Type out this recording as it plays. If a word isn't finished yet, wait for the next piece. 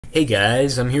Hey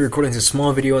guys, I'm here recording a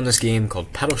small video on this game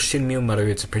called Shinmyoumaru.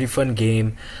 It's a pretty fun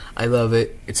game. I love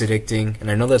it. It's addicting, and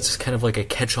I know that's kind of like a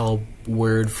catch-all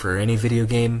word for any video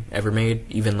game ever made,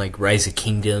 even like Rise of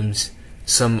Kingdoms.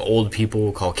 Some old people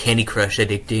will call Candy Crush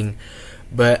addicting,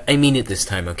 but I mean it this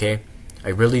time, okay? I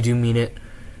really do mean it.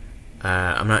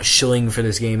 I'm not shilling for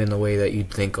this game in the way that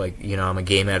you'd think, like, you know, I'm a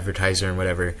game advertiser and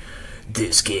whatever.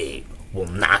 This game will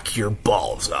knock your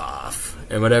balls off,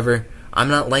 and whatever. I'm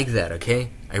not like that, okay?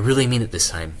 I really mean it this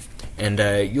time. And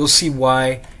you'll see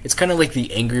why. It's kind of like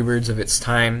the Angry Birds of its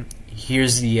time.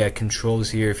 Here's the controls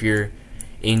here if you're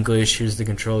English. Here's the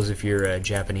controls if you're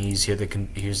Japanese.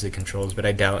 Here's the controls, but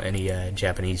I doubt any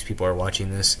Japanese people are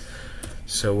watching this.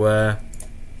 So,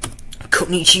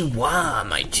 konnichiwa,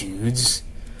 my dudes.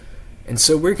 And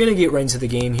so we're going to get right into the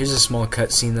game. Here's a small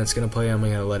cutscene that's going to play. I'm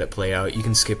going to let it play out. You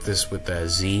can skip this with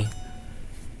Z.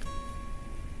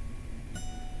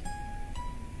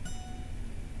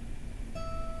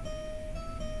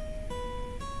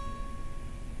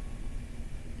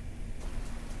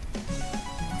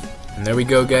 And there we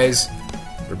go, guys.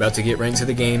 We're about to get right into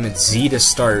the game. It's Z to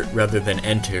start rather than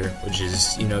enter, which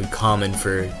is, you know, common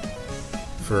for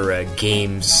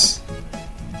games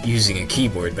using a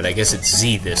keyboard, but I guess it's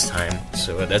Z this time.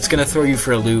 So that's gonna throw you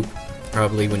for a loop,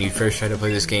 probably, when you first try to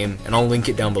play this game. And I'll link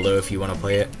it down below if you want to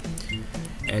play it.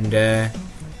 And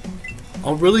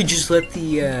I'll really just let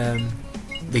the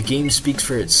game speak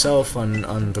for itself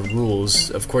on the rules.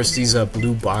 Of course, these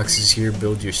blue boxes here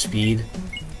build your speed.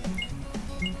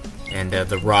 And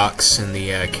the rocks and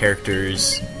the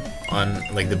characters on,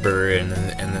 like, the bird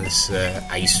and this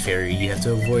ice fairy you have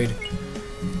to avoid.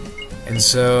 And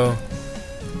so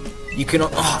you can.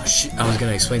 Oh shit! I was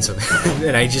gonna explain something,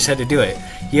 and I just had to do it.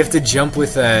 You have to jump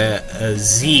with a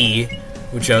Z,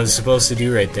 which I was supposed to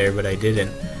do right there, but I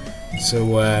didn't.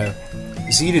 So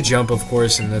Z to jump, of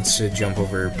course, and that's to jump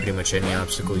over pretty much any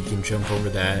obstacle. You can jump over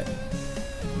that.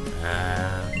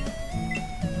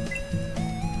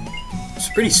 It's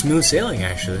pretty smooth sailing,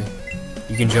 actually.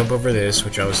 You can jump over this,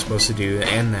 which I was supposed to do,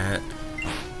 and that.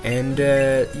 And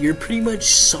you're pretty much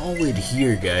solid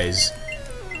here, guys.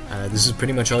 This is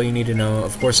pretty much all you need to know.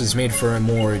 Of course, it's made for a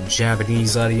more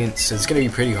Japanese audience, so it's going to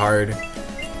be pretty hard.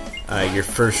 Your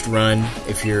first run,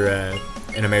 if you're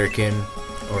an American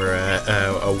or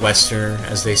a Westerner,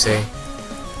 as they say.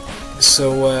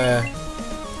 So,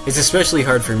 it's especially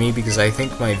hard for me because I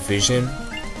think my vision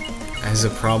has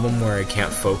a problem where I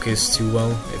can't focus too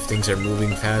well if things are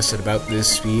moving fast at about this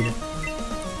speed.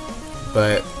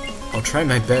 But I'll try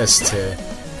my best to...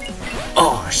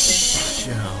 Oh,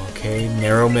 okay,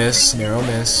 narrow miss.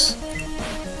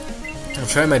 I'll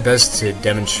try my best to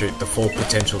demonstrate the full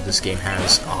potential this game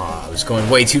has. I was going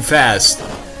way too fast.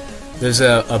 There's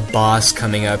a boss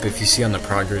coming up, if you see on the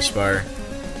progress bar,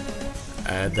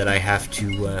 that I have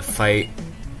to fight.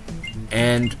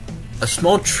 And a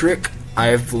small trick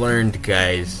I've learned,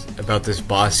 guys, about this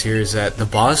boss here is that the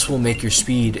boss will make your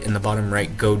speed in the bottom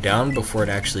right go down before it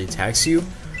actually attacks you.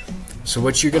 So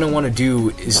what you're going to want to do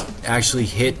is actually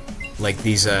hit, like,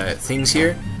 these things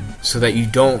here so that you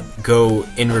don't go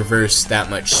in reverse that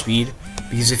much speed.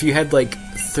 Because if you had, like,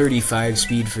 35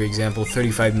 speed, for example,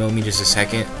 35 millimeters a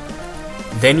second,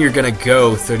 then you're going to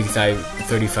go 35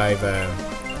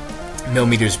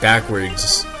 millimeters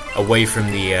backwards away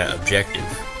from the objective.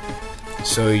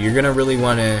 So you're going to really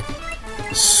want to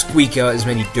squeak out as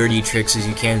many dirty tricks as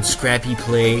you can. Scrappy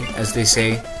play, as they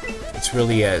say. It's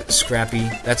really scrappy.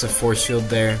 That's a force field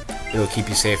there. It'll keep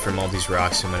you safe from all these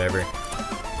rocks and whatever.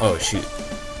 Oh, shoot.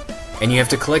 And you have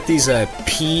to collect these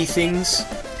P things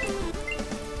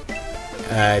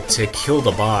to kill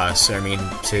the boss. I mean,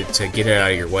 to get it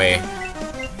out of your way.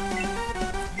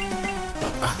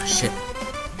 Oh, shit.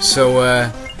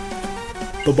 So,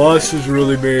 the boss has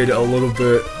really made a little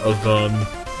bit of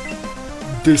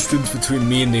distance between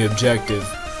me and the objective,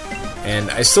 and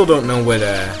I still don't know what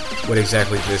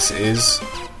exactly this is,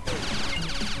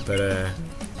 but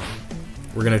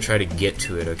we're gonna try to get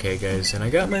to it, okay, guys? And I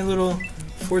got my little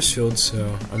force field,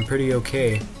 so I'm pretty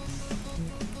okay.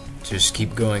 Just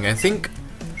keep going. I think,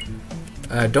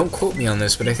 don't quote me on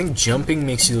this, but I think jumping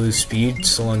makes you lose speed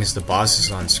so long as the boss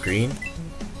is on screen.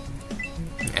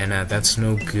 And that's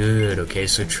no good, okay?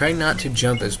 So try not to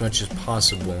jump as much as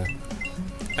possible,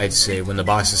 I'd say, when the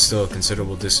boss is still a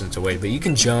considerable distance away. But you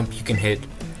can jump, you can hit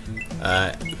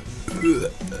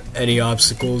any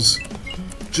obstacles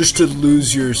just to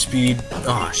lose your speed.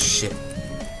 Oh, shit.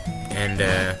 And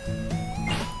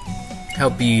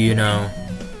help you, you know,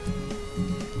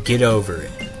 get over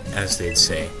it, as they'd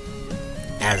say.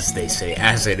 As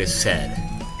it is said.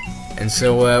 And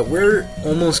so we're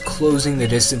almost closing the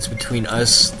distance between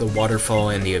us, the waterfall,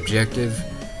 and the objective.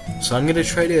 So I'm gonna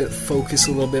try to focus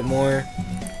a little bit more,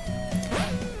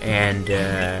 and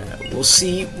we'll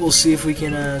see if we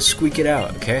can squeak it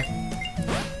out. Okay.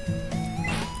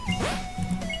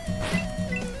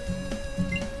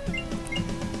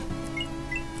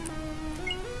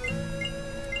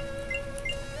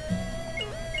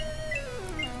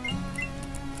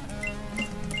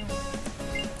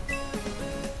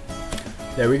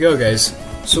 There we go, guys.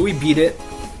 So we beat it.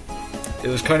 It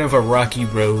was kind of a rocky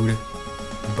road,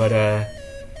 but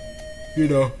you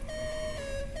know,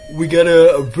 we got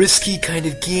a risky kind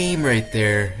of game right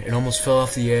there. It almost fell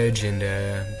off the edge, and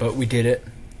but we did it.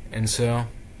 And so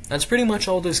that's pretty much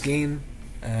all this game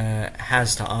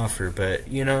has to offer. But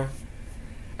you know,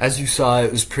 as you saw,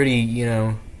 it was pretty. You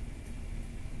know,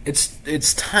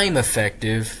 it's time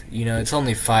effective. You know, it's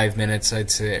only 5 minutes, I'd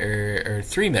say, or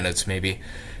 3 minutes maybe,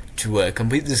 to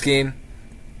complete this game.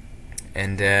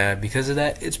 And because of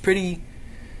that, it's pretty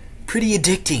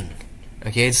addicting.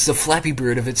 Okay, it's the Flappy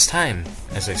Bird of its time,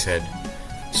 as I said.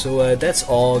 So that's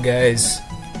all, guys.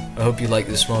 I hope you liked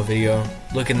this small video.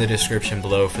 Look in the description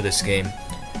below for this game.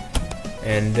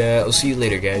 And I'll see you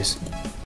later, guys.